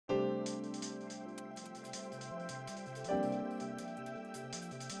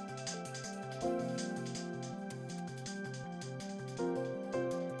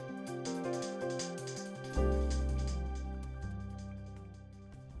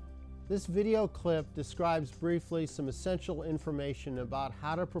This video clip describes briefly some essential information about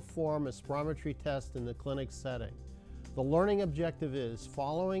how to perform a spirometry test in the clinic setting. The learning objective is,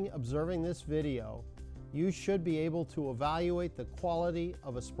 following observing this video, you should be able to evaluate the quality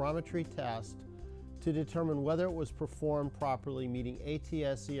of a spirometry test to determine whether it was performed properly meeting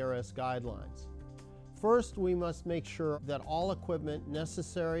ATS/ERS guidelines. First, we must make sure that all equipment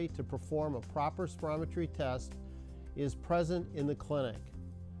necessary to perform a proper spirometry test is present in the clinic.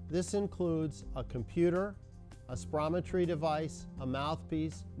 This includes a computer, a spirometry device, a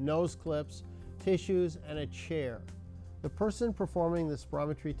mouthpiece, nose clips, tissues, and a chair. The person performing the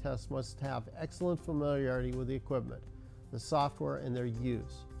spirometry test must have excellent familiarity with the equipment, the software, and their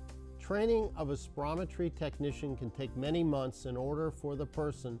use. Training of a spirometry technician can take many months in order for the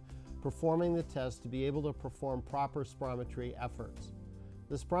person performing the test to be able to perform proper spirometry efforts.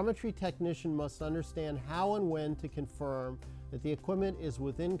 The spirometry technician must understand how and when to confirm that the equipment is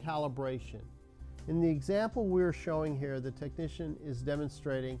within calibration. In the example we are showing here, the technician is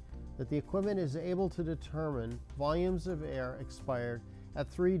demonstrating that the equipment is able to determine volumes of air expired at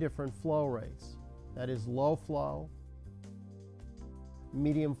 3 different flow rates. That is low flow,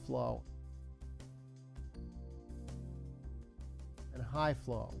 medium flow, and high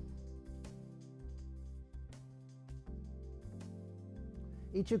flow.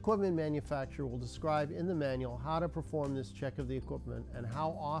 Each equipment manufacturer will describe in the manual how to perform this check of the equipment and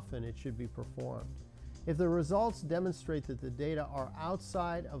how often it should be performed. If the results demonstrate that the data are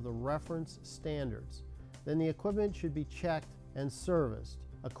outside of the reference standards, then the equipment should be checked and serviced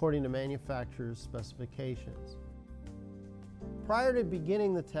according to manufacturer's specifications. Prior to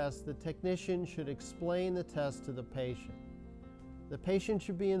beginning the test, the technician should explain the test to the patient. The patient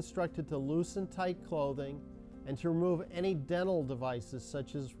should be instructed to loosen tight clothing and to remove any dental devices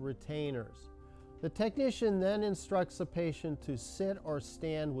such as retainers. The technician then instructs the patient to sit or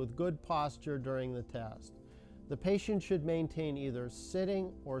stand with good posture during the test. The patient should maintain either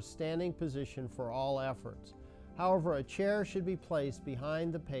sitting or standing position for all efforts. However, a chair should be placed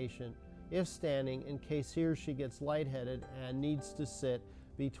behind the patient if standing in case he or she gets lightheaded and needs to sit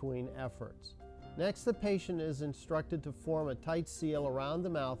between efforts. Next, the patient is instructed to form a tight seal around the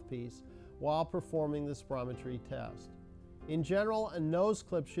mouthpiece while performing the spirometry test. In general, a nose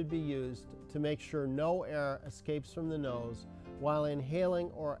clip should be used to make sure no air escapes from the nose while inhaling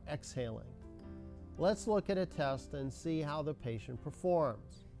or exhaling. Let's look at a test and see how the patient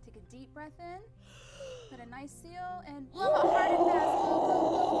performs. Take a deep breath in, put a nice seal, and blow out hard and fast.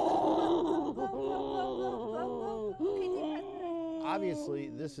 Okay, deep breath. Obviously,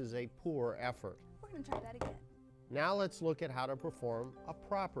 this is a poor effort. We're going to try that again. Now let's look at how to perform a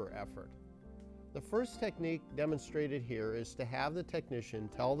proper effort. The first technique demonstrated here is to have the technician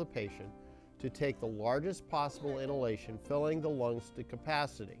tell the patient to take the largest possible inhalation, filling the lungs to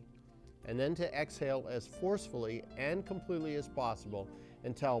capacity, and then to exhale as forcefully and completely as possible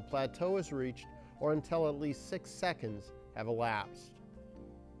until plateau is reached or until at least 6 seconds have elapsed.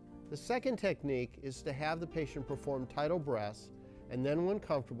 The second technique is to have the patient perform tidal breaths, and then when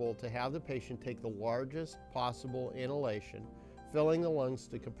comfortable to have the patient take the largest possible inhalation, filling the lungs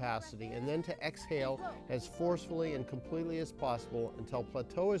to capacity, and then to exhale as forcefully and completely as possible until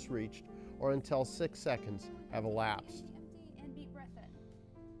plateau is reached or until 6 seconds have elapsed. Empty and deep breath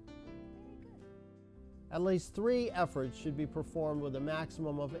in. Very good. At least 3 efforts should be performed with a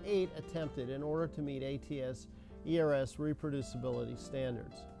maximum of 8 attempted in order to meet ATS/ERS reproducibility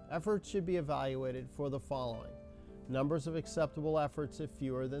standards. Efforts should be evaluated for the following: numbers of acceptable efforts if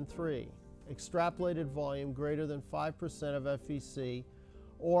fewer than 3, extrapolated volume greater than 5% of FVC,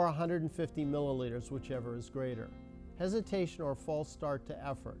 or 150 milliliters, whichever is greater, hesitation or false start to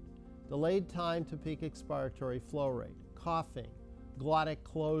effort, delayed time to peak expiratory flow rate, coughing, glottic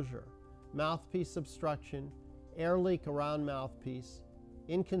closure, mouthpiece obstruction, air leak around mouthpiece,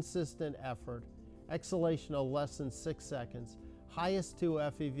 inconsistent effort, exhalation of less than 6 seconds, highest 2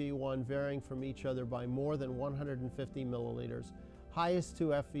 FEV1 varying from each other by more than 150 milliliters, highest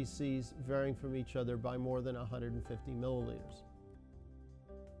 2 FVCs varying from each other by more than 150 milliliters.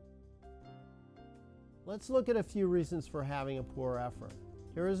 Let's look at a few reasons for having a poor effort.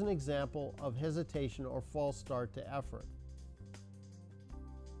 Here is an example of hesitation or false start to effort.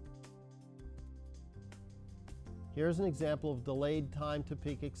 Here's an example of delayed time to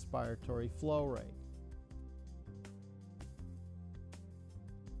peak expiratory flow rate.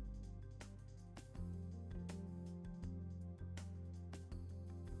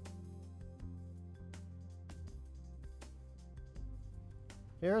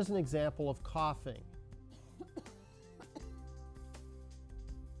 Here is an example of coughing.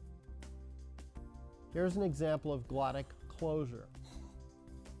 Here's an example of glottic closure.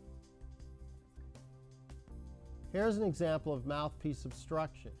 Here's an example of mouthpiece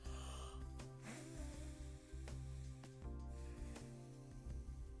obstruction.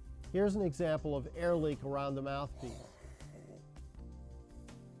 Here's an example of air leak around the mouthpiece.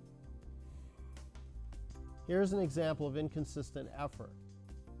 Here's an example of inconsistent effort.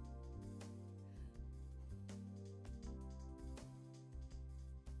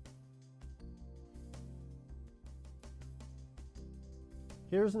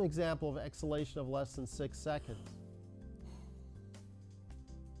 Here's an example of exhalation of less than 6 seconds.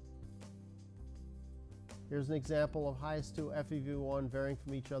 Here's an example of highest two FEV1 varying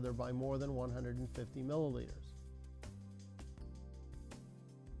from each other by more than 150 milliliters.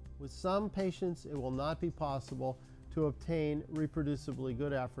 With some patients, it will not be possible to obtain reproducibly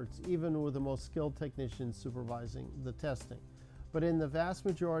good efforts, even with the most skilled technicians supervising the testing. But in the vast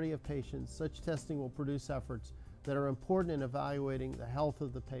majority of patients, such testing will produce efforts that are important in evaluating the health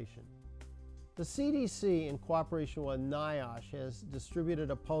of the patient. The CDC, in cooperation with NIOSH, has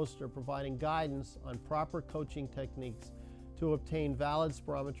distributed a poster providing guidance on proper coaching techniques to obtain valid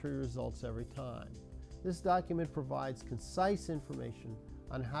spirometry results every time. This document provides concise information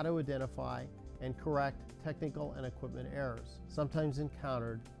on how to identify and correct technical and equipment errors, sometimes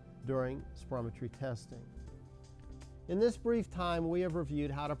encountered during spirometry testing. In this brief time, we have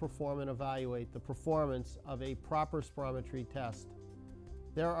reviewed how to perform and evaluate the performance of a proper spirometry test.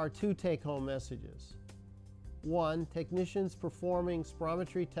 There are two take-home messages. 1, technicians performing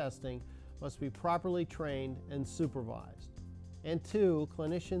spirometry testing must be properly trained and supervised. And 2,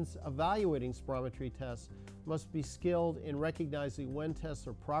 clinicians evaluating spirometry tests must be skilled in recognizing when tests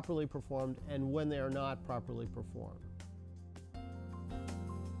are properly performed and when they are not properly performed.